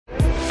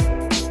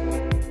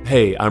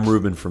Hey, I'm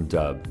Ruben from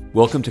Dub.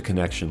 Welcome to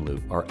Connection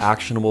Loop, our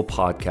actionable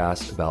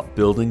podcast about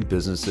building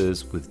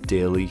businesses with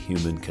daily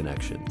human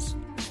connections.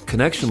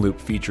 Connection Loop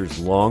features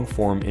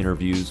long-form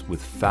interviews with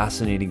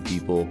fascinating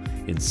people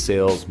in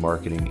sales,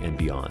 marketing, and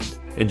beyond.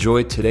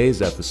 Enjoy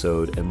today's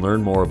episode and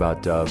learn more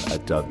about Dub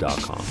at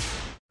dub.com.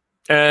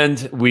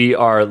 And we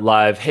are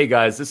live. Hey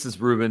guys, this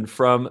is Ruben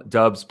from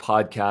Dub's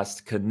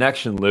podcast,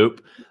 Connection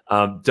Loop.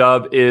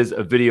 Dub is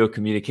a video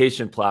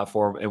communication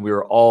platform, and we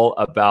are all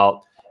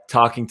about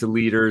talking to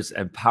leaders,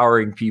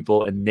 empowering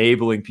people,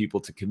 enabling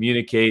people to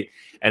communicate.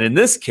 And in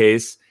this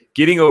case,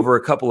 getting over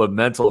a couple of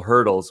mental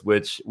hurdles,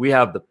 which we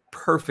have the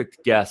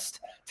perfect guest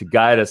to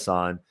guide us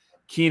on.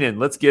 Keenan,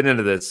 let's get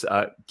into this.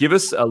 Give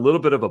us a little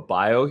bit of a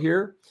bio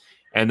here,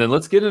 and then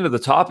let's get into the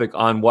topic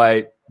on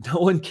why no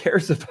one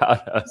cares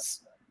about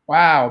us.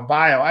 Wow,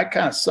 bio. I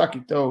kind of suck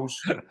at those.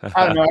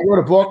 I don't know. I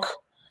wrote a book.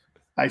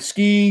 I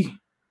ski.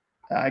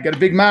 I got a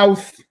big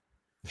mouth.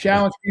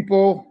 Challenge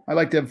people. I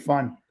like to have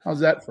fun. How's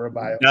that for a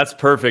bio? That's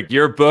perfect.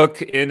 Your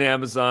book in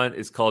Amazon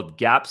is called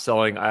Gap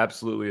Selling. I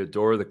absolutely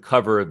adore the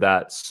cover of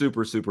that.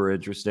 Super, super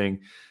interesting.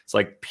 It's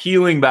like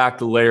peeling back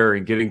the layer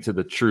and getting to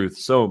the truth.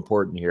 So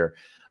important here.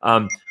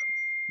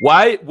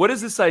 What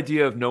is this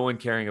idea of no one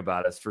caring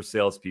about us for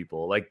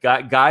salespeople? Like,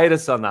 guide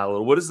us on that a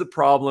little. What is the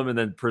problem? And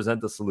then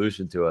present the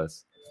solution to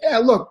us. Yeah,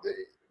 look,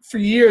 for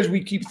years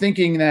we keep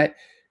thinking that,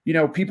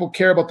 people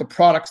care about the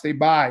products they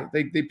buy.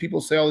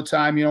 People say all the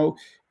time,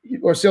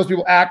 or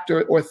salespeople act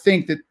or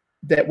think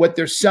that what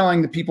they're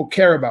selling, the people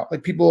care about.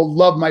 Like, people will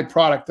love my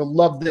product. They'll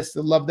love this.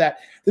 They'll love that.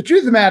 The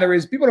truth of the matter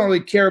is people don't really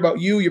care about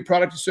you, your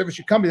product, your service,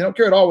 your company. They don't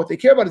care at all. What they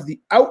care about is the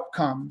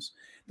outcomes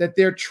that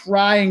they're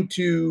trying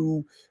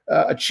to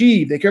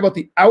achieve. They care about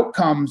the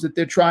outcomes that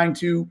they're trying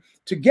to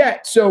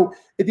get. So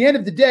at the end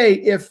of the day,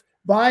 if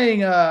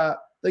buying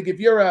if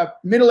you're a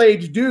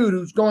middle-aged dude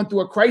who's going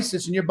through a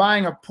crisis and you're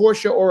buying a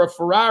Porsche or a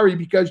Ferrari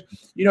because,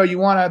 you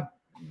want to,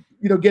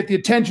 get the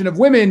attention of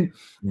women.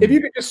 If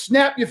you could just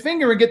snap your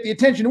finger and get the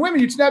attention of women,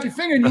 you'd snap your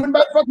finger and you wouldn't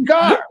buy the fucking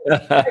car.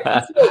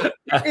 So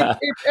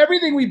if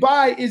everything we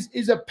buy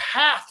is a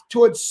path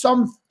towards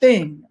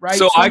something, right?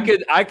 So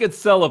I could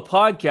sell a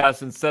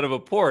podcast instead of a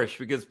Porsche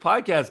because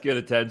podcasts get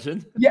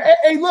attention. Yeah.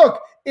 Hey, look,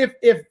 if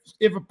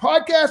a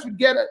podcast would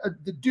get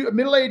a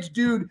middle-aged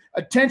dude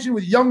attention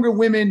with younger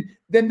women,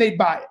 then they'd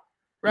buy it,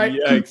 right?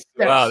 Yikes.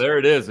 Yes. Wow, there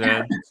it is,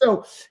 man.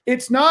 So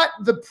it's not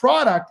the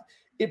product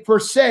per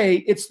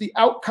se, it's the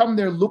outcome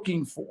they're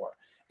looking for.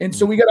 And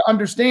so we got to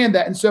understand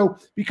that. And so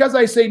because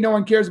I say no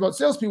one cares about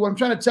salespeople, what I'm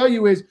trying to tell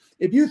you is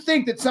if you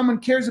think that someone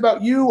cares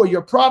about you or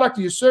your product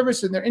or your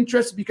service and they're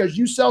interested because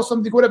you sell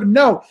something, whatever,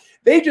 no,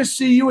 they just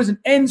see you as an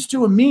ends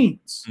to a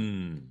means.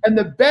 And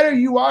the better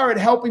you are at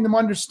helping them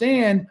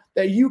understand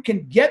that you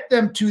can get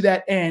them to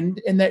that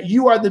end and that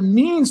you are the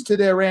means to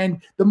their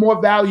end, the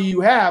more value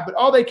you have. But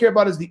all they care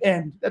about is the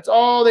end. That's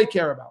all they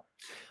care about.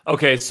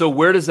 Okay, so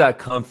where does that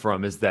come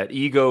from? Is that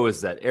ego?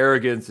 Is that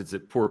arrogance? Is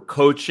it poor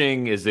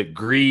coaching? Is it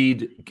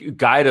greed?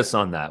 Guide us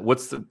on that.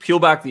 Peel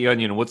back the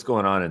onion and what's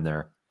going on in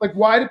there? Like,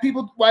 why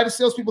do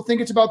salespeople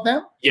think it's about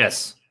them?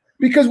 Yes.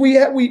 Because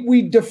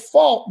we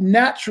default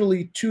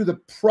naturally to the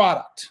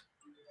product,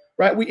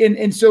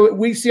 right? So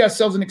we see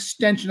ourselves an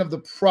extension of the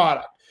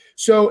product.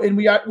 So, and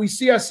we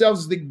see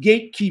ourselves as the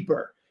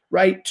gatekeeper,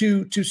 right,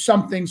 to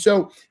something.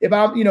 So if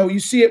you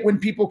see it when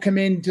people come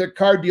into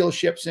car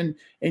dealerships and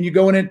you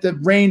go in at the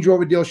Range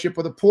Rover dealership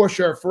with a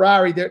Porsche or a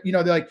Ferrari, they're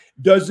like,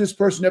 does this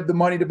person have the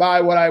money to buy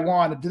what I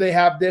want? Do they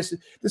have this?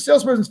 The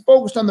salesperson's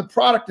focused on the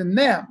product and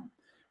them,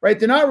 right?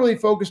 They're not really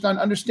focused on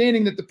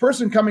understanding that the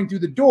person coming through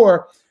the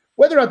door,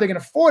 whether or not they can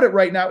afford it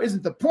right now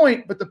isn't the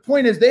point, but the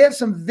point is they have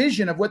some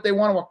vision of what they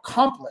want to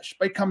accomplish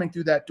by coming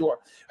through that door,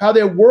 how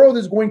their world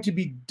is going to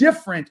be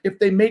different if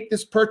they make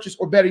this purchase,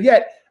 or better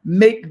yet,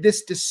 make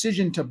this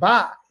decision to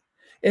buy.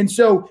 And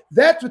so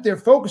that's what they're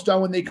focused on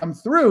when they come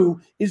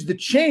through is the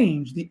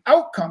change, the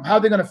outcome, how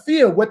they're going to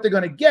feel, what they're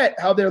going to get,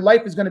 how their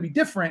life is going to be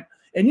different.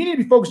 And you need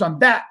to be focused on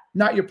that,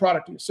 not your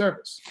product or your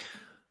service.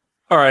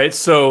 All right.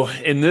 So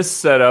in this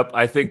setup,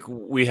 I think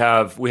we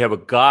have a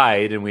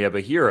guide and we have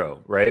a hero,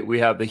 right? We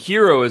have the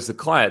hero is the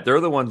client. They're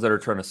the ones that are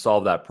trying to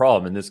solve that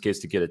problem. In this case,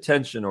 to get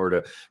attention or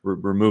to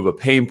remove a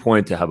pain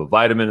point, to have a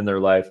vitamin in their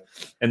life.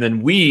 And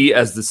then we,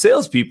 as the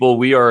salespeople,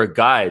 we are a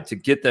guide to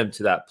get them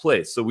to that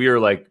place. So we are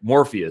like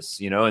Morpheus,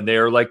 and they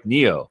are like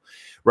Neo,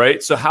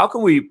 right? So how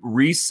can we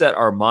reset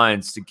our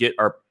minds to get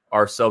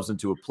ourselves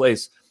into a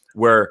place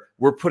where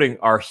we're putting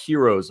our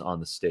heroes on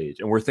the stage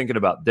and we're thinking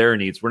about their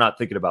needs. We're not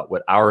thinking about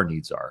what our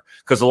needs are.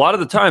 Because a lot of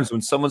the times when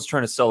someone's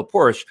trying to sell a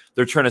Porsche,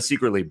 they're trying to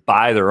secretly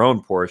buy their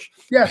own Porsche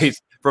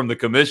based from the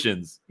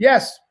commissions.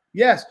 Yes.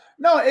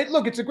 No,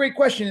 it's a great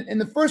question. And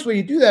the first way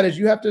you do that is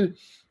you have to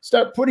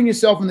start putting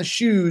yourself in the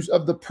shoes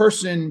of the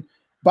person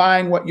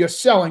buying what you're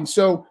selling.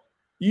 So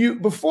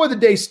before the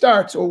day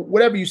starts or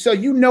whatever you sell,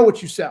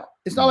 what you sell.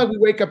 It's not like we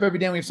wake up every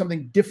day and we have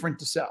something different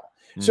to sell.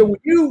 So when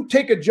you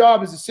take a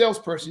job as a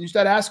salesperson, you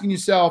start asking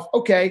yourself,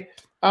 okay,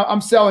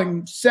 I'm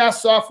selling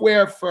SaaS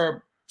software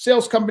for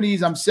sales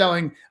companies. I'm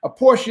selling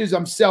Porsches.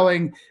 I'm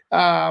selling,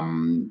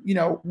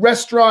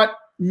 restaurant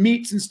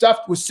meets and stuff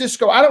with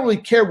Cisco. I don't really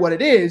care what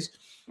it is.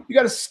 You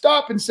got to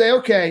stop and say,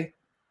 okay,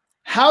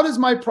 how does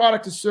my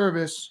product or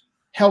service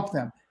help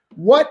them?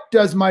 What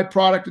does my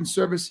product and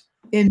service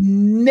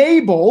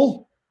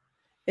enable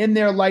in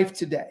their life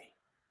today?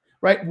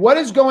 Right? What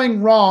is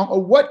going wrong,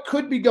 or what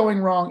could be going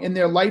wrong in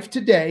their life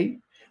today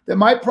that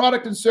my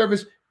product and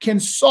service can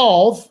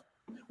solve,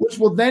 which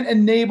will then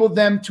enable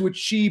them to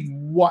achieve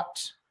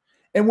what?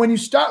 And when you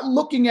start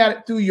looking at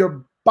it through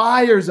your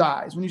buyer's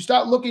eyes, when you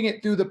start looking at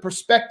it through the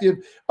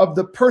perspective of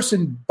the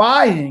person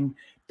buying,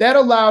 that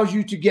allows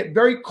you to get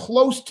very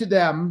close to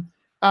them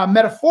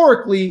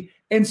metaphorically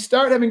and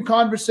start having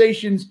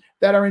conversations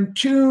that are in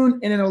tune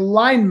and in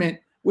alignment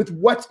with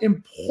what's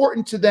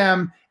important to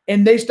them.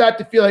 And they start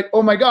to feel like,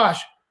 oh my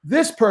gosh,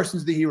 this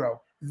person's the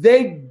hero.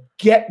 They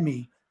get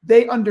me.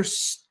 They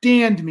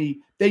understand me.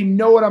 They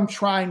know what I'm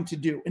trying to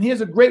do. And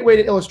here's a great way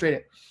to illustrate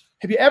it.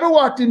 Have you ever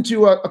walked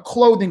into a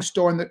clothing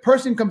store and the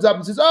person comes up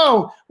and says,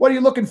 oh, what are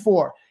you looking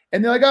for?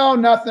 And they're like, oh,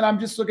 nothing. I'm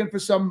just looking for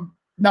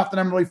nothing.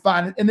 I'm really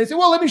fine. And they say,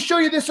 well, let me show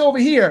you this over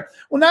here.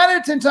 Well, 9 out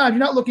of 10 times, you're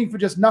not looking for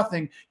just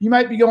nothing. You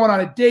might be going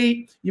on a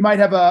date. You might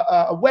have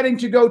a wedding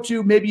to go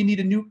to. Maybe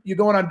you're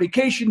going on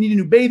vacation, you need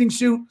a new bathing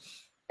suit.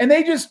 And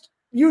they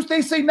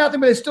say nothing,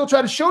 but they still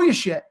try to show you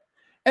shit.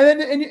 And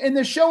then and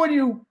they're showing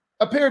you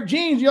a pair of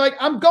jeans. You're like,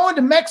 I'm going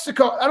to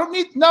Mexico.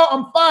 No,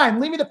 I'm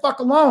fine. Leave me the fuck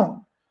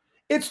alone.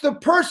 It's the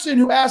person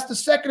who asked the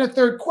second or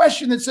third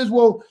question that says,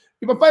 well,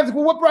 if I'm fine,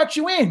 well, what brought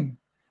you in?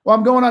 Well,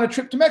 I'm going on a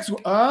trip to Mexico.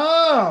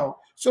 Oh,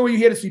 so are you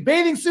here to see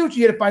bathing suits?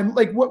 You here to find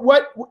like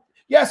what?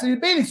 Yes, I need a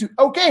bathing suit.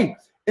 Okay.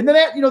 And then,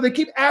 they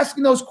keep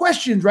asking those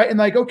questions, right? And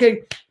like,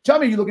 okay, tell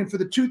me, are you looking for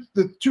the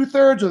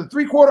 2/3 or the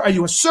 3/4? Are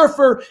you a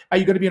surfer? Are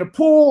you going to be in a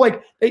pool?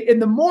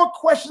 And the more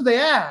questions they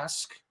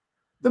ask,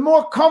 the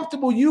more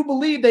comfortable you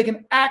believe they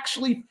can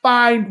actually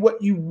find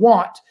what you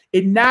want.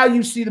 And now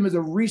you see them as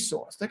a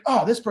resource. Like,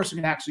 oh, this person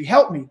can actually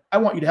help me. I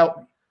want you to help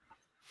me.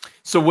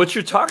 So what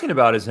you're talking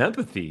about is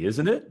empathy,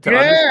 isn't it? To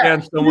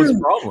understand someone's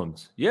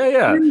problems.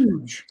 Yeah.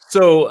 Huge.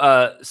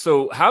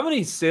 So how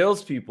many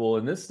salespeople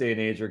in this day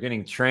and age are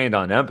getting trained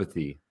on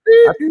empathy?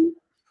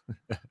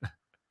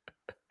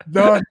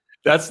 Done.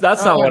 That's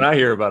not what I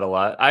hear about a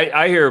lot.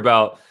 I hear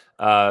about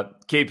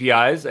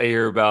KPIs. I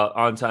hear about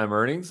on-time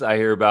earnings. I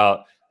hear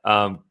about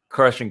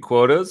crushing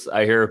quotas.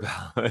 I hear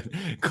about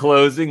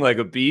closing like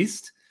a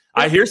beast.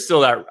 I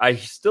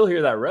still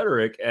hear that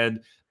rhetoric.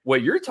 And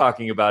what you're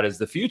talking about is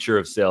the future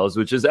of sales,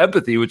 which is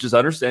empathy, which is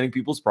understanding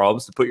people's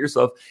problems to put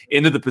yourself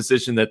into the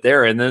position that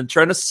they're in and then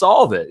trying to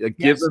solve it. Like,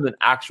 give them an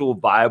actual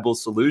viable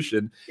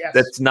solution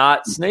that's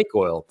not snake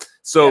oil.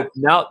 So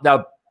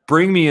now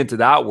bring me into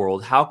that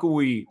world. How can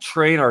we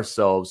train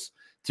ourselves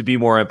to be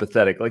more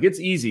empathetic? Like, it's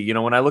easy.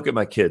 When I look at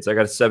my kids, I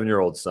got a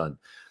 7-year-old son.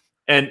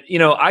 And,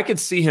 I could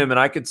see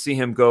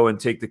him go and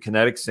take the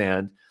kinetic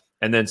sand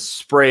and then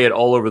spray it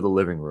all over the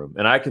living room.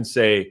 And I can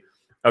say,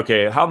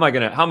 okay, how am I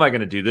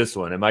gonna do this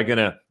one? Am I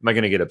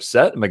gonna get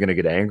upset? Am I gonna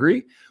get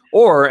angry?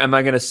 Or am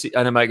I gonna say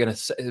to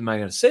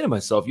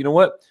myself, you know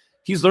what?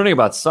 He's learning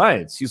about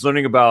science. He's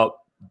learning about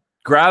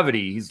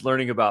gravity. He's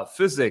learning about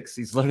physics.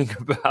 He's learning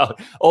about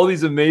all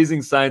these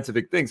amazing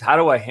scientific things. How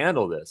do I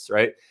handle this?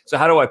 Right? So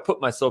how do I put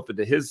myself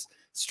into his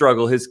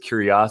struggle, his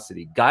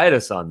curiosity? Guide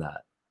us on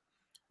that.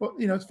 Well,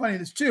 it's funny,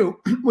 this too,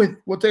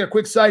 we'll take a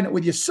quick side note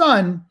with your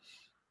son.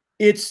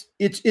 It's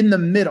in the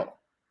middle,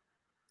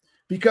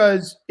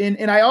 because I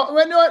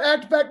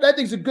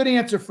think it's a good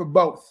answer for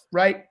both,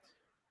 right?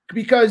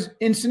 Because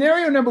in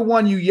scenario number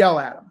one, you yell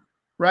at him,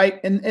 right?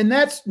 And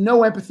that's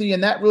no empathy.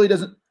 And that really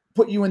doesn't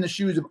put you in the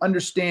shoes of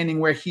understanding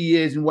where he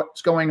is and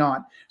what's going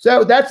on.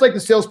 So that's like the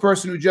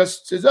salesperson who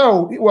just says,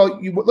 oh, well,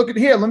 you look at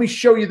here, let me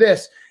show you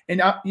this. And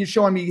you're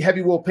showing me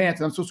heavy wool pants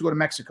and I'm supposed to go to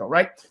Mexico,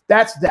 right?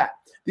 That's that.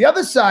 The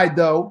other side,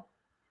 though,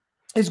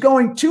 is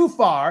going too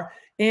far,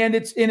 and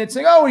it's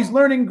like, oh, he's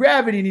learning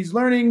gravity and he's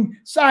learning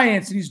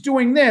science and he's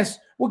doing this.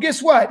 Well,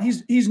 guess what?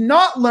 He's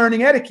not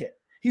learning etiquette.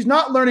 He's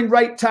not learning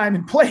right time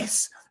and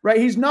place, right?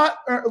 He's not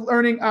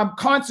learning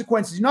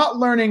consequences. He's not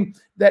learning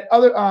that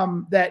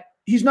that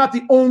he's not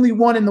the only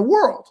one in the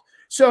world.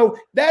 So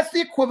that's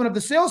the equivalent of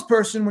the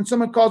salesperson when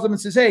someone calls them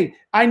and says, hey,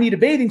 I need a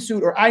bathing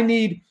suit, or I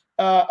need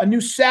a new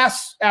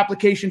SaaS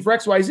application for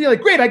XYZ.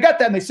 Like, great, I got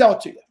that, and they sell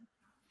it to you.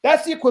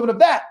 That's the equivalent of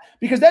that,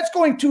 because that's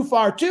going too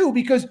far too,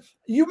 because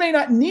you may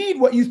not need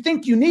what you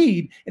think you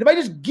need. And if I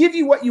just give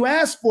you what you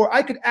asked for,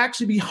 I could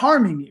actually be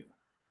harming you,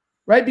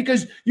 right?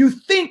 Because you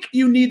think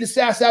you need the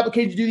SaaS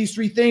application to do these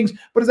 3 things.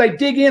 But as I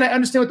dig in, I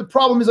understand what the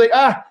problem is. Like,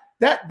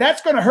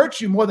 that's going to hurt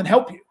you more than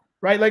help you,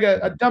 right? Like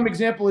a dumb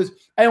example is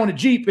I own a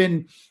Jeep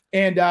and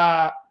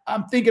I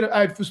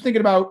was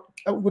thinking about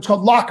what's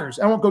called lockers.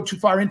 I won't go too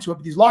far into it,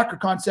 but these locker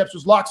concepts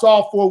was locks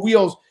all 4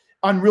 wheels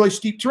on really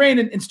steep terrain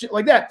and shit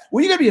like that.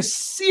 Well, you got to be a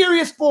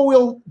serious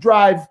 4-wheel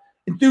drive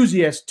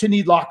enthusiast to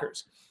need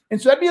lockers.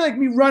 And so that'd be like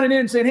me running in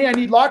and saying, hey, I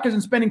need lockers,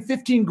 and spending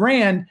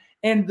 $15,000.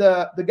 And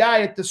the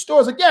guy at the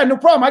store is like, yeah, no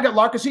problem. I got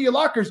lockers. Here are your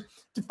lockers.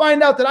 To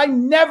find out that I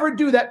never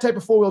do that type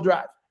of 4-wheel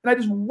drive. And I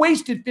just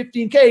wasted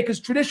 $15K because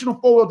traditional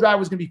 4-wheel drive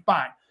was going to be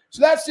fine.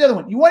 So that's the other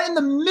one. You want it in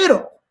the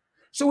middle.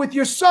 So with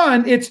your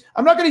son,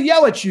 I'm not going to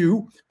yell at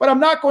you, but I'm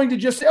not going to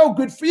just say, oh,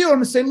 good for you. I'm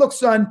going to say, look,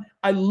 son,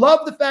 I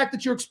love the fact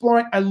that you're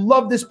exploring. I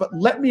love this, but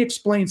let me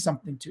explain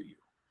something to you.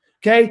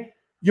 Okay.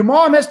 Your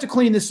mom has to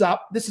clean this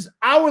up. This is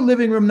our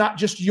living room, not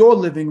just your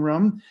living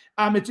room.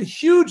 It's a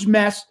huge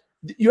mess.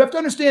 You have to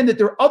understand that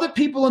there are other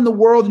people in the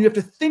world, and you have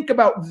to think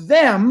about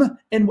them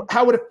and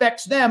how it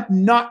affects them,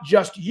 not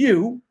just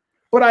you.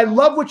 But I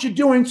love what you're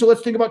doing, so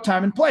let's think about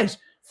time and place.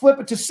 Flip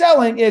it to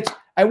selling.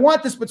 I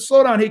want this, but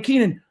slow down. Hey,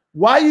 Keenan,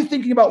 why are you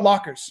thinking about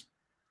lockers?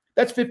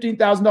 That's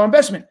 $15,000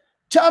 investment.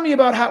 Tell me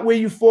about where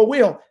you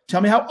four-wheel.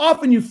 Tell me how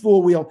often you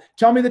four-wheel.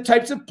 Tell me the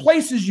types of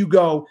places you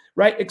go,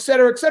 right, et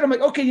cetera, et cetera. I'm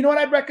like, okay, you know what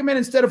I'd recommend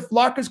instead of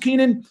lockers,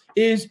 Keenan,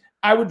 is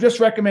I would just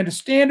recommend a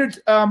standard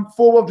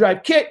four-wheel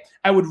drive kit.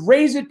 I would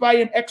raise it by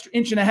an extra 1.5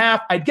 inches.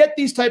 I'd get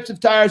these types of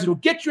tires. It'll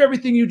get you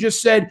everything you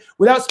just said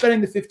without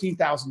spending the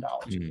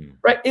 $15,000,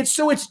 right? It's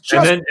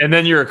just and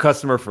then you're a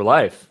customer for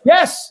life.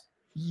 Yes.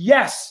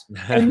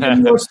 And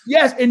then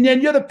and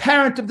then you're the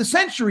parent of the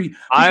century.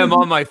 I am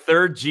on my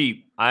third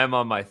Jeep.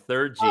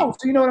 Oh,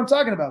 so you know what I'm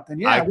talking about then.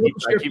 Yeah. I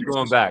keep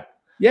going back.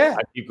 Yeah.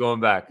 I keep going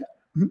back.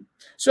 Mm-hmm.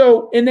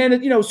 So, and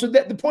then, so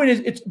that the point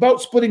is it's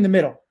about splitting the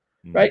middle,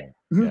 right?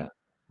 Mm-hmm. Yeah.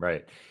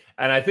 Right.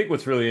 And I think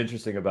what's really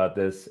interesting about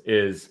this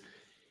is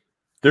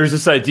there's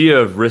this idea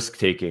of risk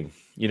taking,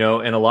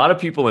 and a lot of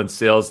people in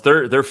sales,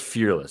 they're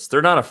fearless.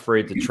 They're not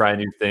afraid to try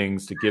new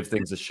things, to give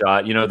things a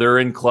shot. They're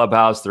in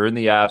Clubhouse, they're in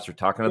the apps, they're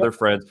talking to their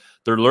friends,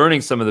 they're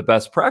learning some of the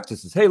best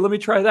practices. Hey, let me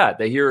try that.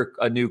 They hear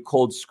a new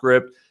cold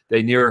script.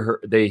 They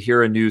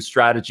hear a new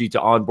strategy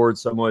to onboard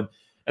someone,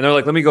 and they're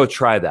like, let me go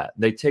try that.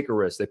 And they take a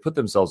risk. They put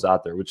themselves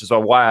out there, which is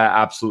why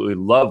I absolutely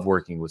love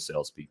working with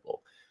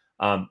salespeople.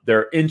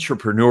 They're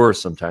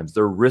entrepreneurs sometimes.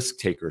 They're risk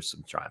takers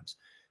sometimes.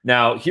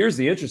 Now, here's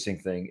the interesting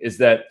thing is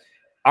that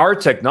our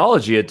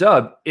technology at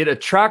Dubb, it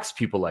attracts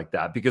people like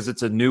that because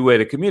it's a new way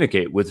to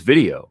communicate with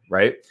video,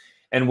 right?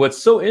 And what's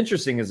so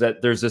interesting is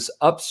that there's this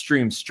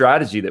upstream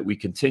strategy that we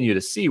continue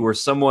to see where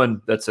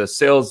someone that's a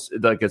sales,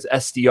 like as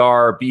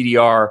SDR,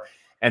 BDR,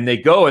 and they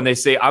go and they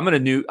say, I'm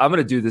going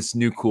to do this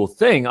new cool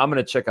thing. I'm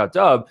going to check out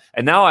Dubb.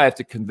 And now I have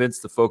to convince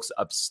the folks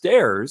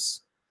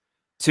upstairs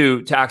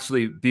to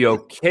actually be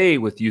okay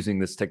with using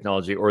this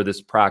technology or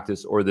this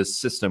practice or this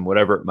system,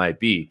 whatever it might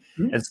be.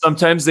 Mm-hmm. And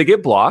sometimes they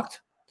get blocked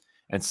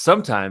and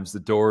sometimes the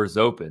door is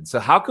open. So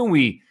how can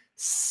we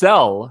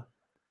sell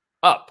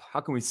up? How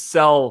can we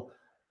sell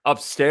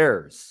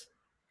upstairs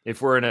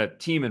if we're in a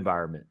team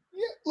environment?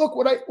 Yeah, look,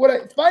 what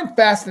I find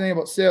fascinating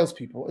about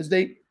salespeople is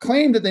they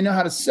claim that they know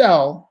how to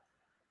sell,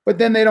 but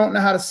then they don't know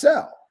how to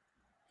sell.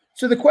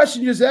 So the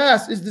question you just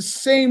asked is the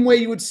same way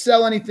you would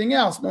sell anything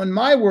else. Now, in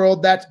my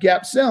world, that's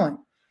gap selling.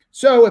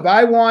 So if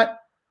I want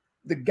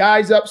the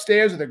guys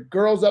upstairs or the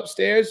girls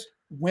upstairs,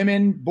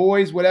 women,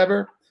 boys,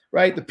 whatever,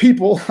 right, the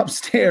people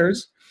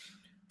upstairs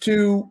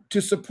to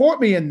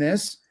support me in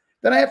this,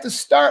 then I have to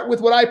start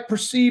with what I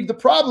perceive the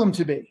problem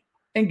to be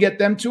and get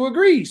them to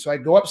agree. So I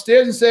go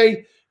upstairs and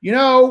say,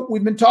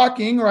 we've been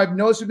talking, or I've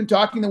noticed we've been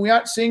talking that we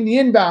aren't seeing the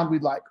inbound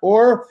we'd like.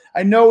 Or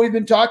I know we've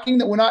been talking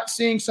that we're not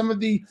seeing some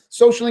of the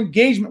social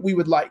engagement we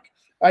would like.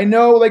 I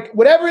know, like,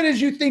 whatever it is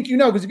you think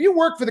because if you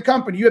work for the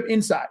company, you have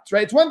insights,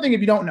 right? It's one thing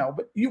if you don't know,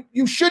 but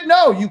you should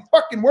know. You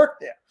fucking work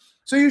there.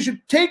 So you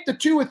should take the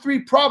 2 or 3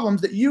 problems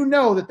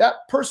that that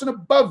person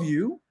above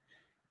you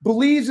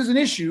believes is an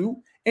issue,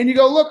 and you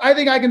go, look, I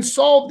think I can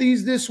solve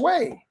these this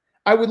way.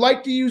 I would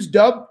like to use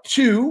Dubb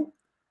to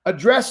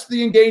address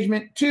the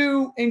engagement,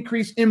 to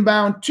increase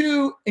inbound,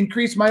 to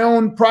increase my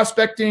own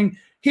prospecting.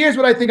 Here's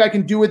what I think I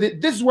can do with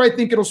it. This is where I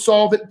think it'll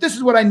solve it. This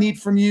is what I need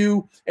from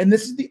you. And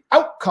this is the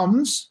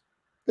outcomes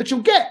that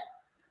you'll get.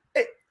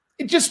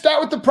 It just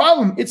start with the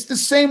problem. It's the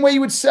same way you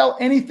would sell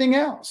anything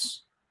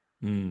else,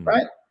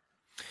 right?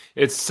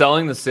 It's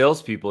selling the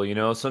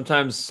salespeople.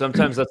 Sometimes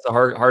that's the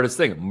hardest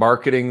thing.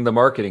 Marketing the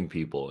marketing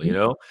people.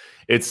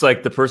 It's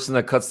like the person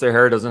that cuts their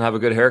hair doesn't have a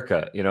good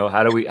haircut.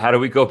 How do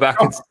we go back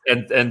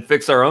and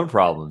fix our own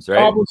problems, right?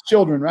 Cobbler's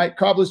children, right?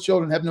 Cobbler's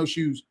children have no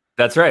shoes.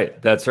 That's right.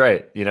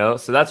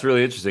 So that's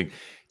really interesting.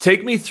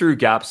 Take me through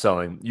gap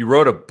selling. You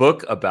wrote a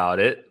book about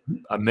it.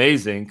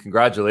 Amazing.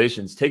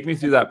 Congratulations. Take me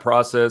through that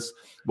process.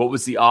 What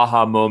was the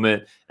aha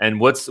moment? And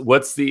what's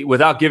the,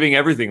 without giving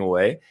everything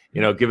away,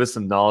 give us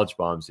some knowledge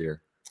bombs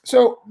here.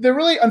 So there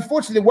really,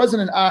 unfortunately,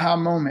 wasn't an aha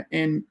moment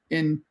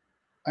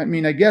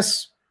I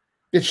guess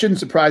it shouldn't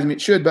surprise me.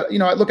 It should, but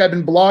look, I've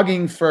been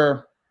blogging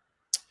for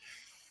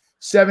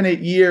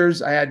 7-8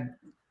 years. I had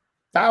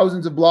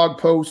thousands of blog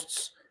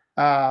posts.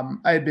 I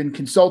had been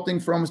consulting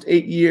for almost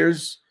 8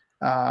 years.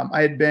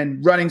 I had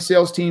been running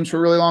sales teams for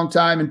a really long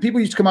time, and people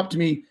used to come up to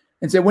me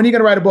and say, when are you going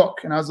to write a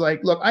book? And I was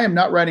like, look, I am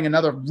not writing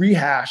another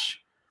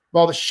rehash of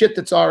all the shit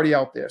that's already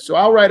out there. So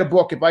I'll write a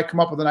book if I come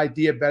up with an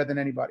idea better than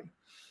anybody.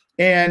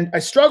 And I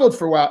struggled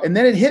for a while, and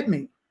then it hit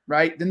me,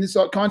 right? Then this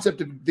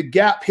concept of the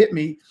gap hit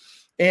me,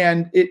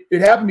 and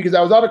it happened because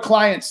I was at a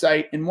client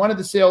site, and one of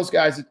the sales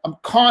guys, I'm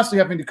constantly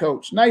having to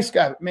coach, nice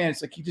guy, but man,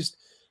 it's like he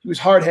was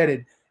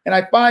hard-headed. And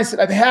I finally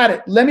said, I've had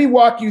it. Let me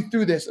walk you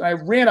through this. And I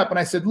ran up and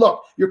I said,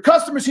 look, your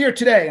customer's here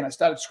today. And I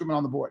started scribbling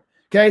on the board.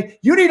 Okay.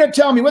 You need to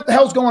tell me what the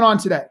hell's going on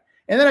today.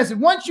 And then I said,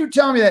 once you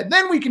tell me that,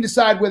 then we can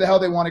decide where the hell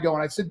they want to go.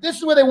 And I said, this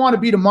is where they want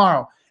to be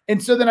tomorrow.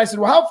 And so then I said,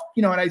 well, how,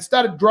 and I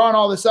started drawing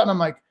all this up, and I'm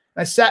like,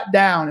 I sat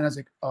down and I was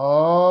like,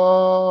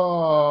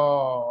 oh,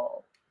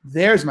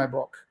 there's my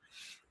book.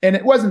 And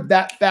it wasn't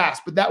that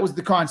fast, but that was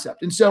the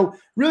concept. And so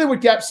really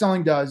what gap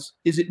selling does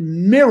is it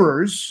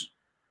mirrors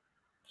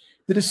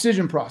the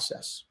decision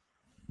process.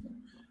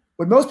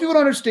 What most people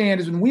don't understand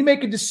is when we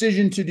make a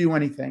decision to do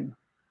anything,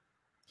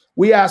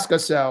 we ask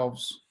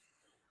ourselves,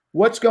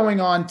 what's going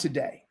on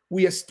today?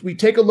 We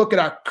take a look at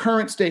our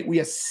current state. We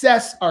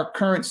assess our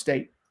current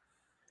state.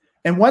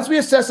 And once we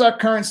assess our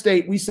current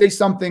state, we say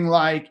something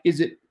like, is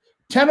it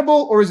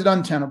tenable or is it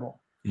untenable?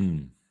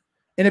 And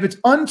if it's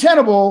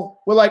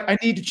untenable, we're like, I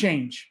need to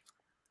change.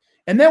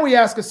 And then we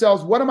ask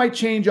ourselves, what are my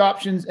change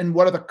options and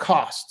what are the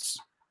costs?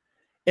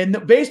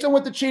 And based on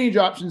what the change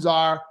options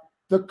are,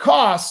 the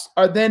costs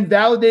are then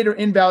validated or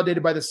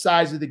invalidated by the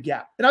size of the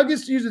gap. And I'll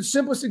just use the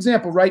simplest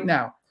example right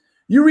now.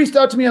 You reached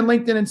out to me on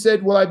LinkedIn and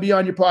said, will I be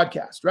on your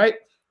podcast, right?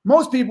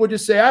 Most people would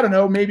just say, I don't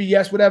know, maybe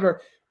yes,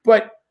 whatever.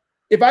 But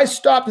if I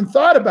stopped and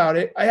thought about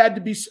it, I had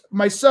to be,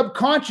 my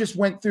subconscious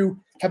went through,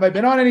 have I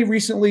been on any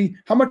recently?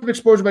 How much of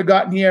exposure have I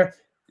gotten here?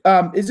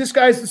 Is this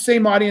guy's the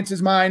same audience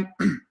as mine?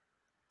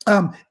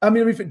 Do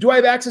I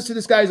have access to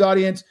this guy's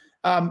audience?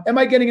 Am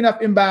I getting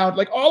enough inbound?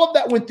 Like all of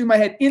that went through my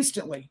head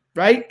instantly,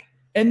 right?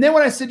 And then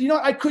when I said,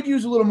 I could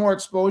use a little more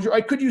exposure.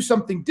 I could use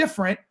something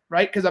different,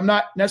 right? Because I'm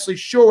not necessarily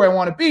sure where I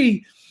want to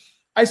be.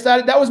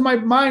 That was my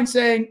mind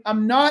saying,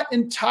 I'm not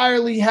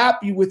entirely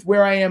happy with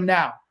where I am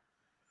now.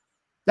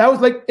 That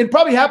was like, it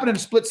probably happened in a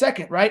split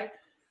second, right?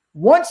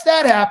 Once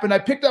that happened, I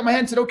picked up my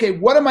head and said, okay,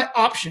 what are my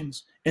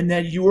options? And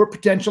then you were a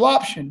potential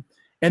option.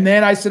 And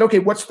then I said, okay,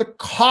 what's the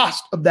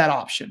cost of that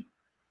option?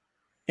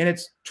 And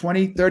it's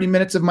 20, 30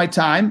 minutes of my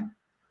time.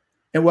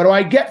 And what do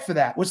I get for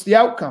that? What's the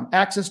outcome?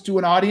 Access to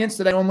an audience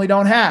that I normally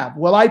don't have.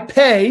 Well, I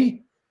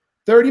pay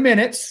 30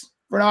 minutes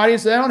for an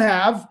audience that I don't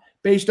have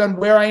based on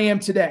where I am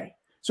today.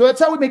 So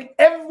that's how we make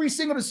every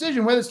single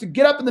decision, whether it's to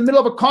get up in the middle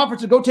of a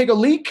conference and go take a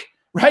leak,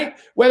 right?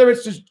 Whether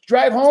it's just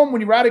drive home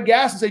when you're out of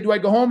gas and say, do I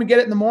go home and get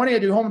it in the morning? I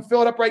do home and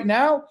fill it up right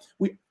now.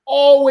 We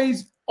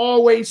always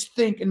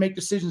think and make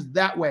decisions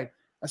that way.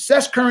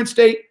 Assess current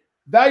state,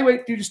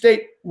 evaluate future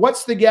state.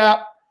 What's the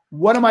gap?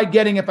 What am I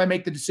getting if I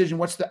make the decision?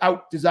 What's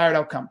the desired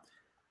outcome?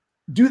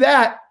 Do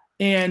that.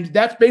 And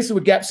that's basically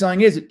what gap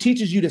selling is. It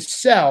teaches you to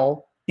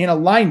sell in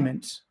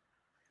alignment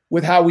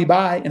with how we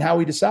buy and how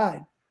we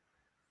decide.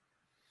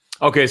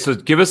 Okay. So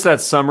give us that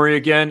summary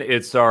again.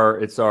 It's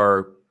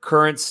our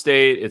current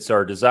state. It's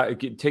our desire.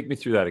 Take me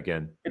through that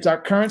again. It's our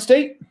current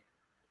state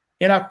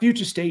and our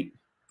future state.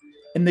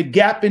 And the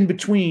gap in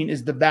between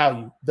is the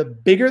value. The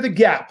bigger the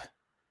gap,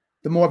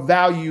 the more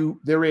value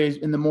there is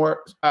and the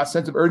more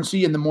sense of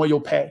urgency and the more you'll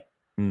pay.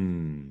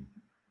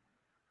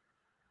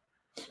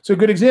 So a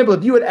good example,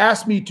 if you had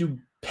asked me to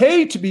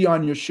pay to be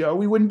on your show,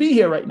 we wouldn't be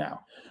here right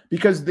now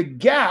because the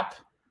gap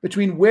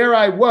between where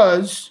I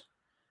was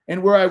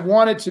and where I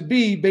wanted to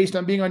be based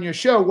on being on your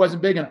show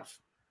wasn't big enough.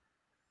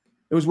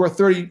 It was worth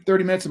 30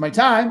 minutes of my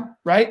time,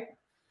 right?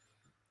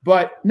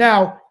 But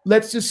now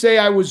let's just say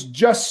I was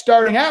just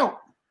starting out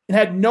and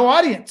had no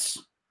audience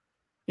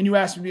and you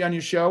asked me to be on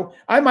your show,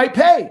 I might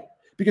pay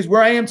because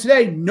where I am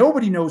today,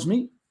 nobody knows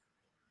me.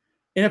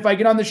 And if I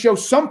get on the show,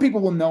 some people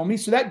will know me.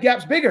 So that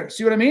gap's bigger.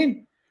 See what I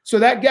mean? So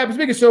that gap is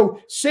bigger. So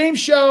same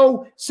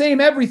show,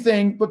 same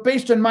everything, but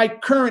based on my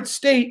current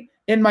state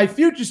and my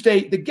future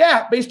state, the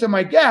gap based on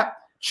my gap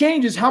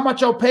changes how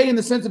much I'll pay and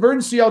the sense of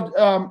urgency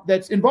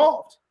that's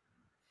involved.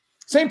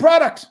 Same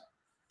product,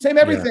 same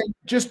everything,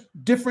 just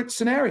different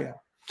scenario.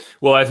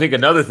 Well, I think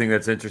another thing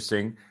that's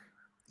interesting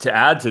to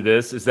add to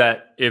this is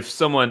that if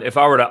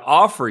I were to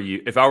offer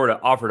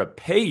to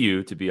pay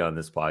you to be on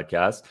this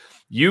podcast,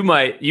 you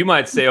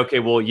might say, okay,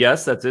 well,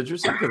 yes, that's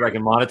interesting because I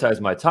can monetize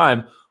my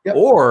time. Yep.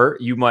 Or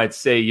you might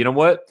say, you know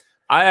what?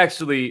 That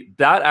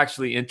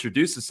actually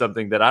introduces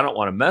something that I don't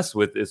want to mess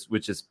with,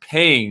 which is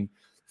paying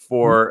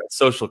for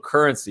social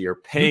currency or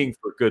paying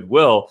for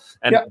goodwill.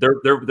 And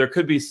there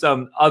could be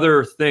some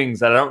other things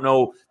that I don't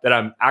know that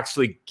I'm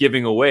actually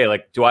giving away.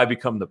 Like, do I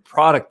become the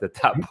product at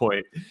that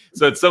point?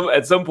 So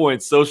at some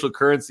point, social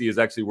currency is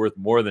actually worth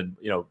more than,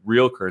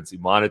 real currency,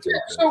 monetary.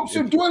 Yeah,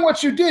 so doing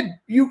what you did,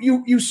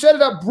 you set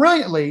it up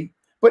brilliantly,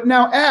 but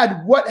now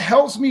add what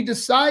helps me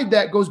decide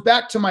that goes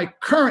back to my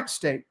current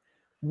state.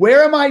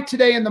 Where am I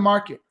today in the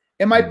market?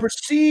 Am I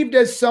perceived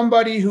as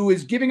somebody who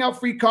is giving out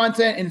free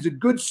content and is a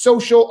good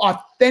social,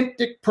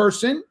 authentic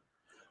person?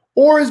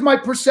 Or is my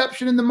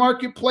perception in the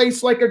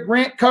marketplace like a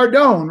Grant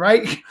Cardone,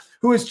 right?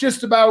 Who is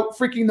just about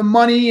freaking the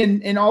money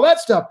and all that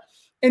stuff.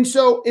 And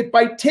so if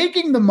by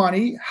taking the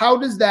money, how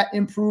does that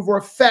improve or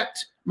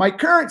affect my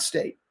current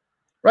state,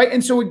 right?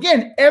 And so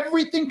again,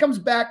 everything comes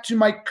back to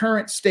my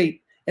current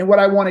state and what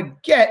I want to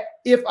get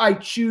if I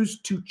choose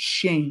to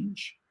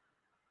change.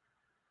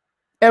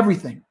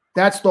 Everything.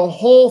 That's the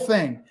whole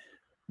thing.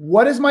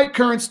 What is my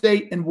current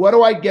state and what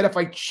do I get if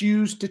I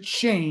choose to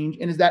change?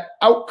 And is that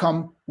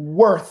outcome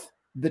worth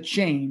the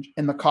change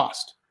and the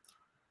cost?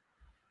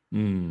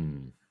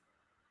 Mm.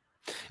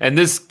 And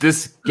this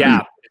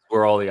gap is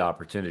where all the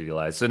opportunity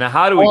lies. So now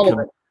how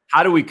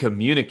do we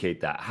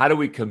communicate that? How do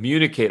we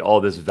communicate all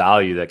this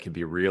value that can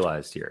be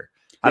realized here?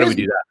 How do we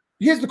do that?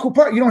 Here's the cool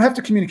part. You don't have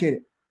to communicate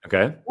it.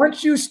 Okay.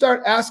 Once you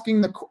start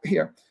asking this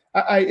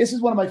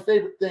is one of my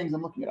favorite things.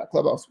 I'm looking at our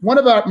Clubhouse. One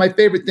of my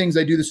favorite things,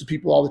 I do this with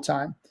people all the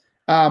time,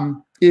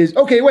 is,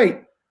 okay,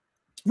 wait,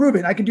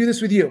 Ruben, I can do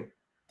this with you.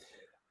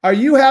 Are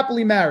you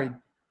happily married?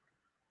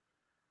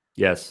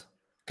 Yes.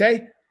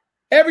 Okay.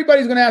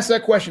 Everybody's going to ask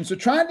that question. So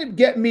trying to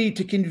get me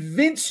to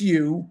convince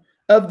you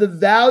of the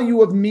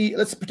value of me,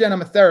 let's pretend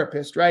I'm a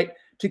therapist, right?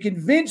 To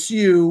convince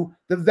you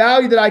the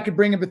value that I could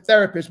bring of a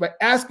therapist by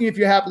asking if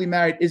you're happily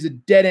married is a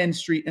dead end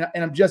street, and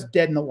I'm just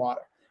dead in the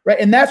water, right?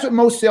 And that's what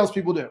most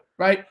salespeople do,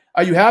 right?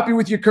 Are you happy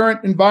with your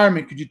current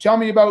environment? Could you tell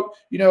me about,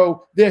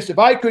 this? If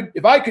I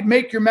could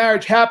make your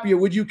marriage happier,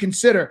 would you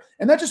consider?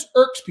 And that just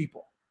irks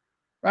people,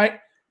 right?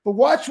 But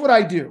watch what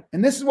I do.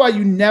 And this is why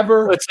you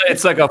never.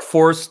 It's like a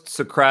forced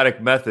Socratic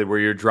method where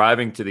you're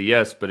driving to the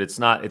yes, but it's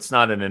not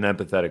in an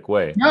empathetic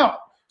way. No.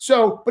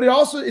 So, but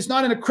it's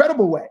not in a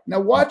credible way. Now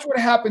watch what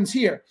happens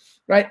here,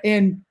 right?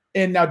 And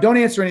now don't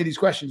answer any of these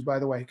questions, by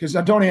the way, because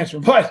I don't answer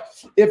them. But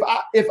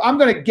if I'm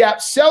going to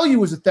gap sell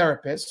you as a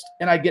therapist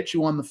and I get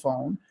you on the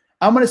phone,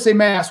 I'm going to say,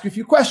 may I ask you a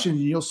few questions?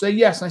 And you'll say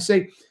yes. And I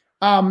say,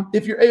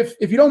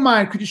 if you don't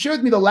mind, could you share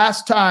with me the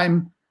last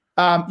time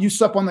you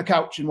slept on the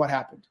couch and what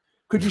happened?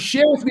 Could you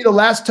share with me the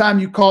last time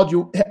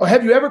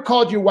have you ever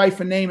called your wife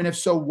a name? And if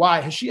so,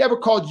 why? Has she ever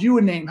called you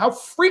a name? How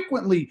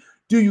frequently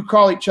do you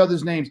call each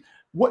other's names?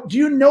 What do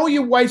you know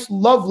your wife's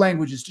love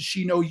languages? Does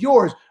she know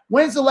yours?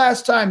 When's the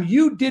last time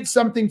you did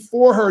something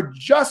for her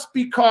just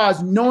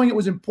because knowing it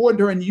was important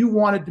to her and you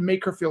wanted to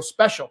make her feel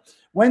special?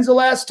 When's the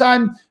last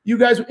time you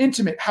guys were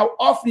intimate? How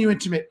often are you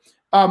intimate?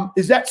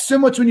 Is that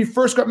similar to when you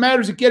first got married?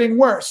 Or is it getting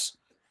worse?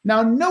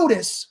 Now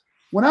notice,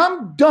 when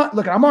I'm done,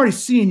 look, I'm already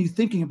seeing you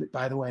thinking of it,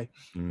 by the way.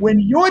 When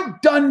you're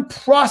done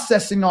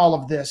processing all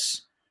of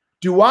this,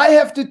 do I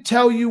have to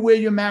tell you where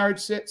your marriage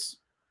sits?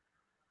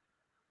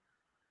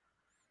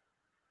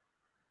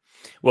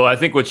 Well, I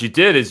think what you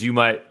did is you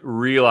might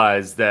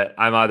realize that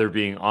I'm either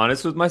being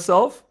honest with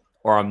myself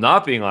or I'm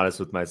not being honest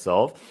with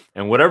myself.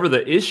 And whatever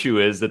the issue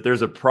is, that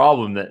there's a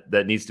problem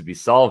that needs to be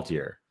solved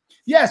here.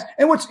 Yes.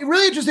 And what's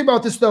really interesting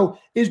about this, though,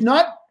 is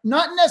not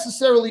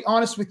necessarily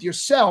honest with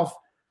yourself.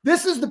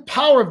 This is the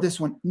power of this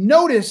one.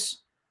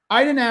 Notice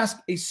I didn't ask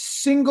a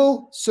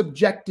single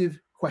subjective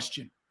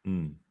question.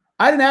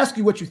 I didn't ask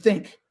you what you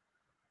think.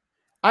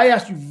 I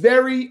asked you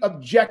very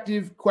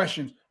objective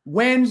questions.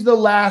 When's the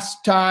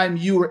last time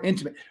you were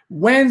intimate?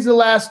 When's the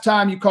last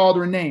time you called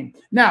her a name?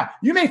 Now,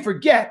 you may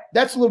forget.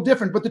 That's a little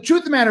different. But the truth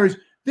of the matter is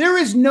there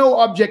is no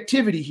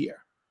objectivity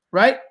here,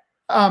 right?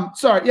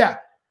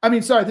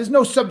 There's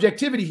no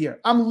subjectivity here.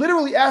 I'm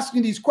literally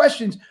asking these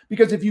questions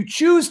because if you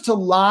choose to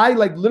lie,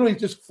 like literally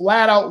just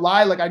flat out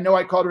lie, like I know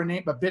I called her a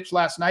name, a bitch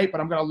last night,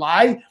 but I'm going to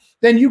lie,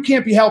 then you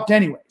can't be helped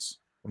anyways,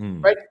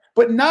 right?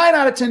 But 9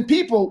 out of 10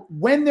 people,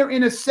 when they're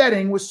in a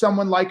setting with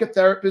someone like a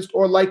therapist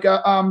or like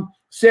a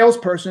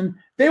salesperson,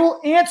 they will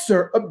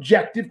answer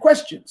objective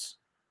questions.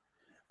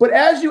 But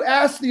as you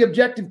ask the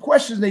objective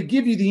questions, they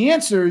give you the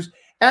answers.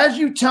 As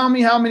you tell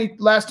me how many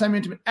last time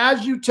intimate,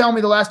 as you tell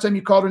me the last time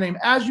you called her name,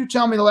 as you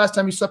tell me the last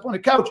time you slept on a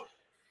couch,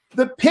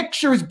 the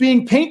picture is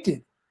being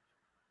painted.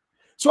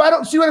 So I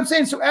don't see what I'm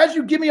saying. So as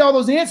you give me all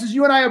those answers,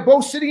 you and I are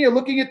both sitting here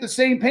looking at the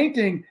same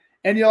painting,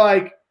 and you're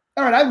like,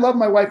 all right, I love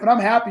my wife and I'm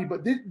happy,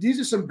 but these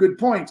are some good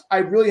points. I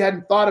really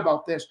hadn't thought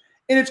about this.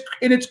 And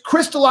it's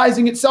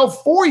crystallizing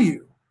itself for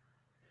you.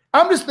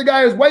 I'm just the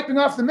guy who's wiping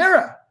off the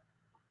mirror.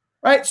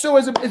 Right. So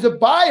as a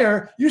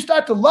buyer, you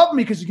start to love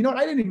me because, you know what?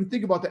 I didn't even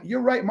think about that.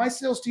 You're right. My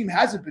sales team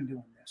hasn't been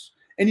doing this.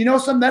 And you know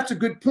something? That's a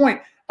good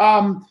point.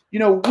 Our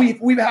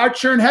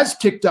churn has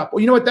ticked up.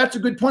 Well, you know what? That's a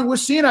good point. We're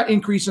seeing an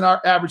increase in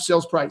our average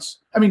sales price.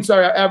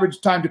 Our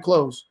average time to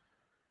close.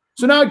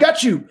 So now I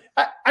got you.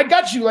 I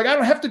got you. Like, I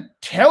don't have to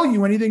tell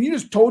you anything. You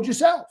just told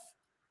yourself.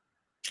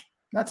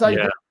 That's how you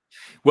do it.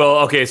 Well,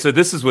 okay, so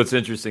this is what's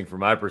interesting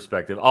from my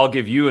perspective. I'll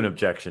give you an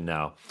objection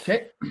now.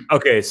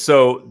 Okay,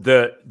 so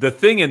the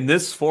thing in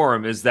this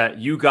forum is that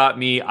you got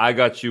me, I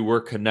got you,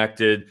 we're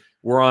connected.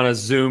 We're on a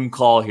Zoom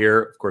call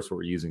here. Of course,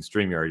 we're using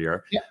StreamYard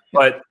here. Yeah.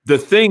 But the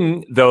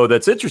thing, though,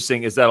 that's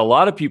interesting is that a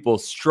lot of people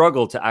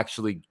struggle to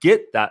actually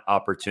get that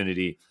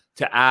opportunity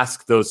to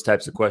ask those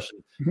types of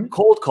questions.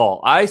 Cold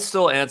call. I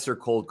still answer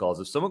cold calls.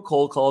 If someone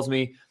cold calls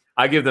me,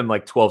 I give them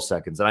like 12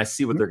 seconds and I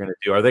see what they're going to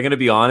do. Are they going to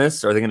be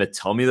honest? Are they going to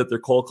tell me that they're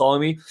cold calling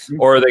me?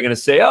 Or are they going to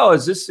say, oh,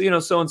 is this,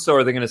 so-and-so?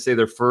 Are they going to say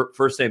their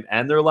first name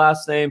and their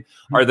last name?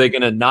 Are they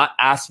going to not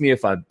ask me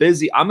if I'm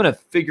busy? I'm going to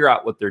figure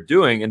out what they're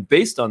doing. And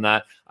based on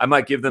that, I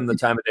might give them the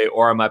time of day,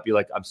 or I might be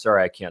like, I'm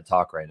sorry, I can't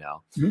talk right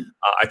now.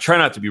 I try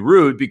not to be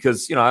rude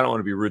because, I don't want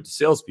to be rude to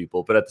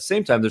salespeople, but at the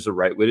same time, there's a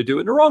right way to do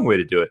it and a wrong way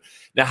to do it.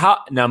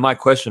 Now my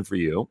question for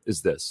you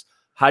is this: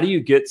 how do you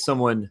get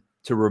someone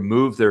to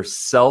remove their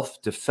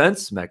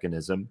self-defense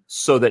mechanism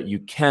so that you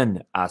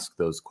can ask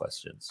those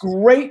questions?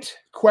 Great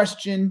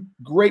question.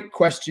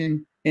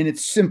 And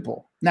it's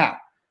simple. Now,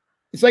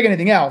 it's like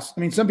anything else. I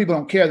mean, some people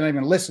don't care. They're not even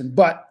going to listen.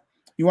 But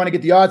you want to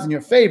get the odds in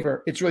your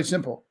favor. It's really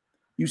simple.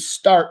 You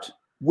start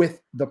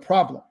with the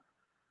problem.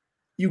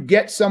 You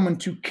get someone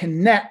to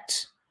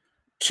connect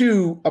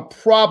to a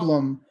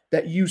problem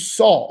that you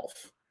solve.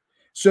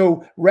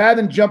 So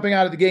rather than jumping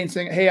out of the gate and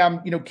saying, hey,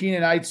 I'm,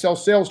 Keenan, I sell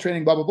sales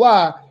training, blah, blah,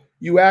 blah,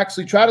 you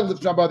actually try to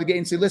jump out of the gate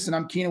and say, listen,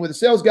 I'm Keenan with a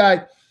sales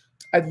guy.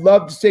 I'd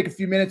love to take a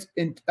few minutes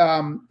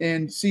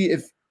and see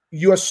if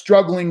you're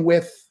struggling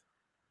with,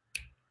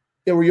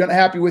 or you're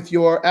unhappy with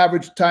your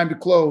average time to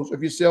close, or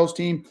if your sales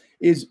team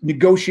is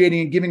negotiating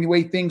and giving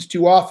away things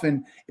too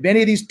often. If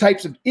any of these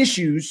types of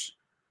issues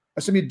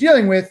are something you're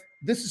dealing with,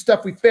 this is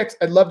stuff we fix.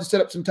 I'd love to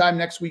set up some time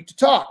next week to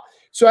talk.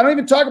 So I don't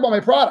even talk about my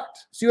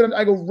product. See what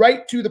I go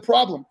right to the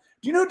problem.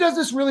 Do you know who does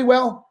this really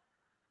well?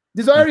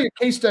 There's already a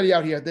case study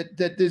out here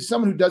that there's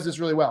someone who does this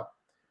really well.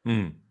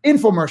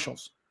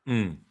 Infomercials.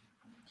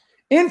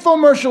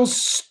 Infomercials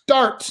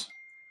start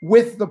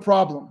with the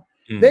problem.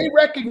 They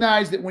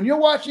recognize that when you're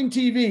watching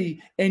TV,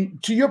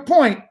 and to your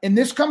point, and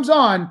this comes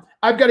on,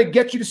 I've got to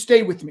get you to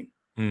stay with me.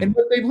 And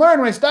what they've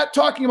learned, when I start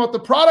talking about the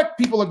product,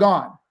 people are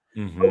gone.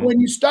 But when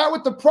you start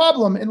with the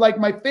problem, and like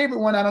my favorite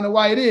one, I don't know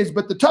why it is,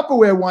 but the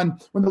Tupperware one,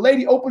 when the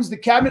lady opens the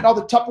cabinet, all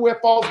the Tupperware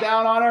falls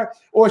down on her,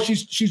 or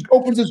she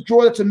opens this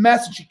drawer that's a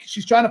mess, and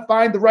she's trying to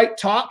find the right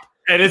top.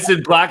 And it's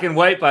in black and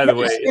white, by the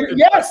way.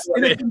 Yes,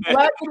 and it's in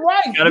black and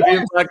white. Gotta be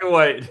in black and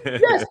white.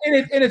 Yes,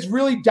 and it's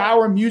really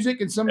dour music,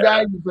 and some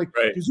guy is like,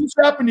 does this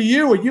happen to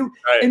you? Or you?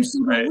 And so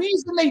the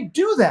reason they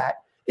do that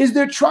is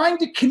they're trying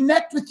to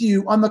connect with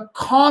you on the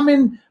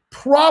common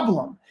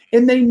problem.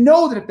 And they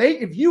know that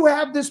if you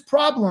have this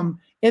problem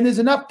and there's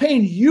enough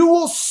pain, you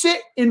will sit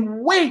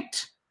and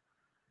wait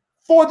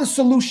for the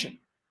solution.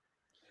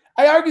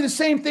 I argue the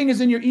same thing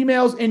as in your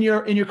emails and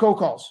your cold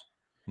calls.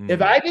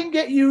 If I can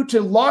get you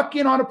to lock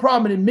in on a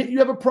problem and admit you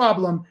have a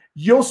problem,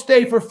 you'll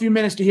stay for a few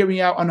minutes to hear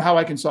me out on how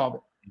I can solve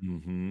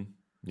it.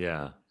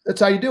 Yeah. That's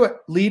how you do it.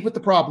 Lead with the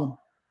problem.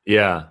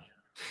 Yeah.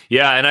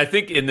 Yeah. And I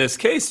think in this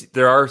case,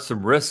 there are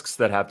some risks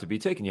that have to be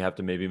taken. You have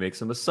to maybe make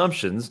some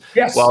assumptions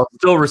while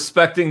still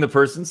respecting the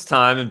person's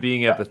time and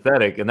being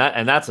empathetic.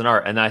 And that's an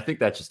art. And I think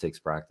that just takes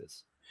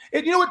practice.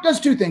 It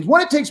does two things.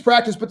 One, it takes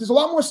practice, but there's a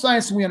lot more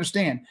science than we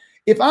understand.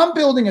 If I'm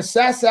building a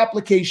SaaS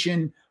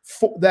application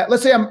for that,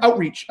 let's say I'm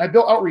outreach, I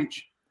built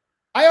outreach.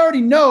 I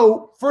already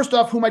know, first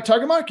off, who my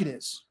target market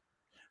is.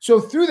 So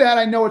through that,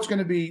 I know it's going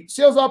to be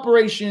sales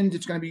operations,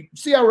 it's going to be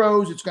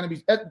CROs, it's going to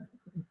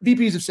be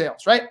VPs of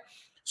sales, right?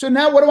 So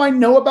now what do I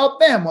know about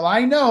them? Well,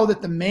 I know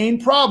that the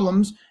main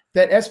problems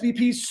that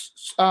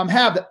SVPs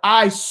have that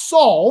I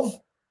solve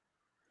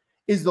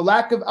is the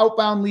lack of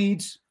outbound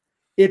leads.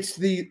 It's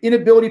the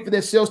inability for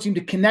their sales team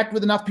to connect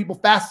with enough people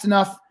fast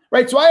enough,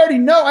 right? So I already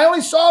know, I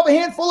only solve a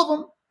handful of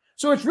them.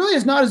 So it really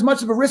is not as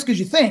much of a risk as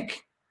you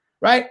think,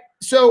 right?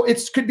 So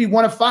it could be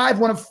 1 of 5,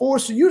 1 of 4.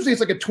 So usually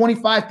it's like a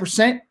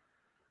 25%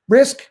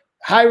 risk.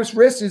 Highest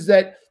risk is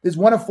that there's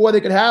 1 of 4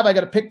 they could have. I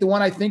got to pick the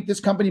one I think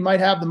this company might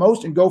have the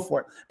most and go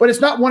for it. But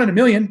it's not 1 in a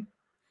million.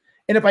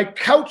 And if I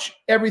couch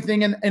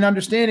everything in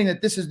understanding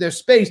that this is their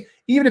space,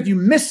 even if you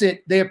miss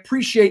it, they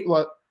appreciate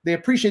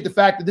the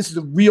fact that this is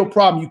a real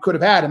problem you could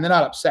have had, and they're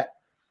not upset.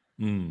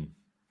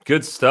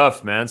 Good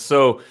stuff, man.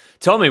 So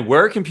tell me,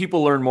 where can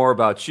people learn more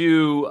about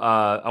you?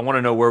 I want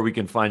to know where we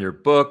can find your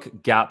book,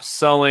 Gap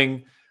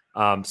Selling,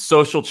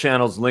 social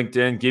channels,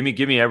 LinkedIn.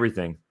 Give me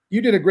everything.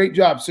 You did a great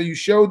job. So you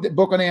showed the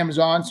book on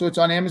Amazon. So it's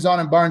on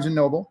Amazon and Barnes &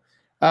 Noble.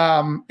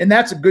 And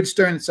that's a good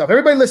story in itself.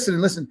 Everybody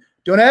listen.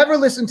 Don't ever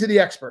listen to the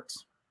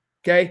experts,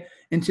 okay?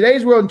 In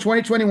today's world, in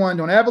 2021,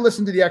 don't ever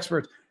listen to the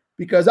experts,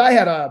 because I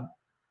had a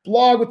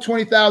blog with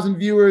 20,000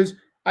 viewers.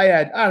 I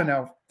had,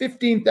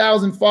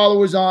 15,000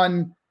 followers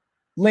on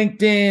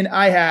LinkedIn.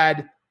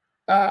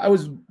 I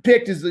was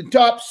picked as the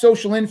top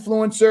social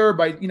influencer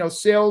by,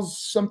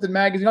 Sales Something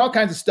magazine, all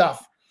kinds of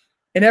stuff.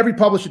 And every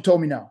publisher told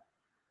me no.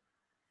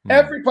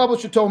 Every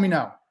publisher told me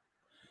no.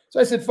 So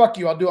I said, fuck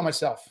you, I'll do it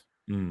myself.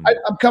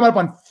 I'm coming up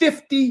on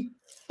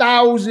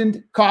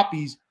 50,000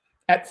 copies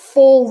at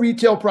full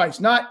retail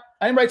price. I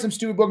didn't write some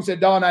stupid book and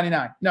said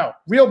 $1.99. No,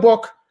 real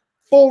book,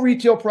 full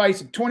retail price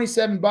of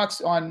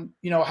 $27 on,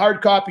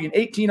 hard copy and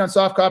 $18 on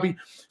soft copy.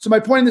 So my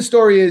point in the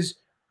story is,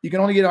 you can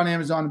only get it on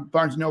Amazon and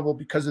Barnes & Noble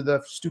because of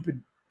the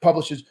stupid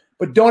publishers.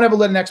 But don't ever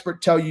let an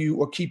expert tell you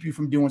or keep you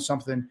from doing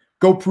something.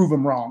 Go prove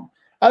them wrong.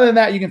 Other than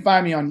that, you can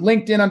find me on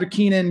LinkedIn under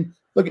Keenan.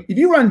 Look, if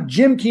you run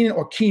Jim Keenan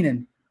or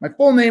Keenan, my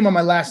full name or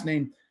my last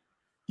name,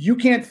 you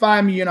can't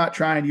find me. You're not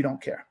trying. You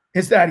don't care.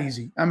 It's that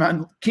easy. I'm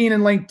on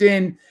Keenan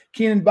LinkedIn,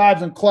 Keenan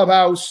Vibes on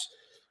Clubhouse.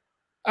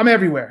 I'm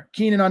everywhere.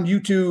 Keenan on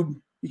YouTube.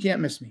 You can't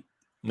miss me.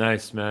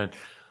 Nice, man.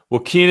 Well,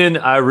 Keenan,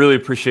 I really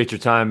appreciate your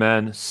time,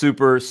 man.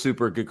 Super,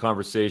 super good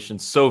conversation.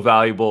 So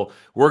valuable.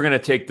 We're going to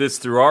take this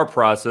through our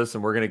process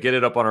and we're going to get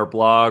it up on our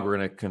blog. We're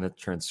going to kind of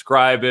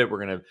transcribe it. We're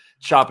going to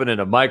chop it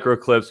into micro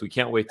clips. We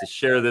can't wait to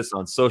share this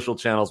on social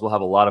channels. We'll have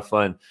a lot of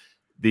fun.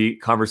 The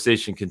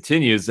conversation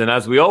continues. And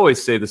as we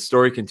always say, the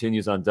story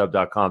continues on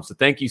Dubb.com. So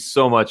thank you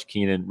so much,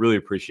 Keenan. Really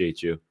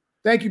appreciate you.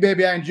 Thank you,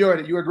 baby. I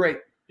enjoyed it. You were great.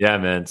 Yeah,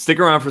 man. Stick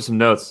around for some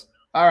notes.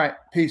 All right.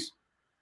 Peace.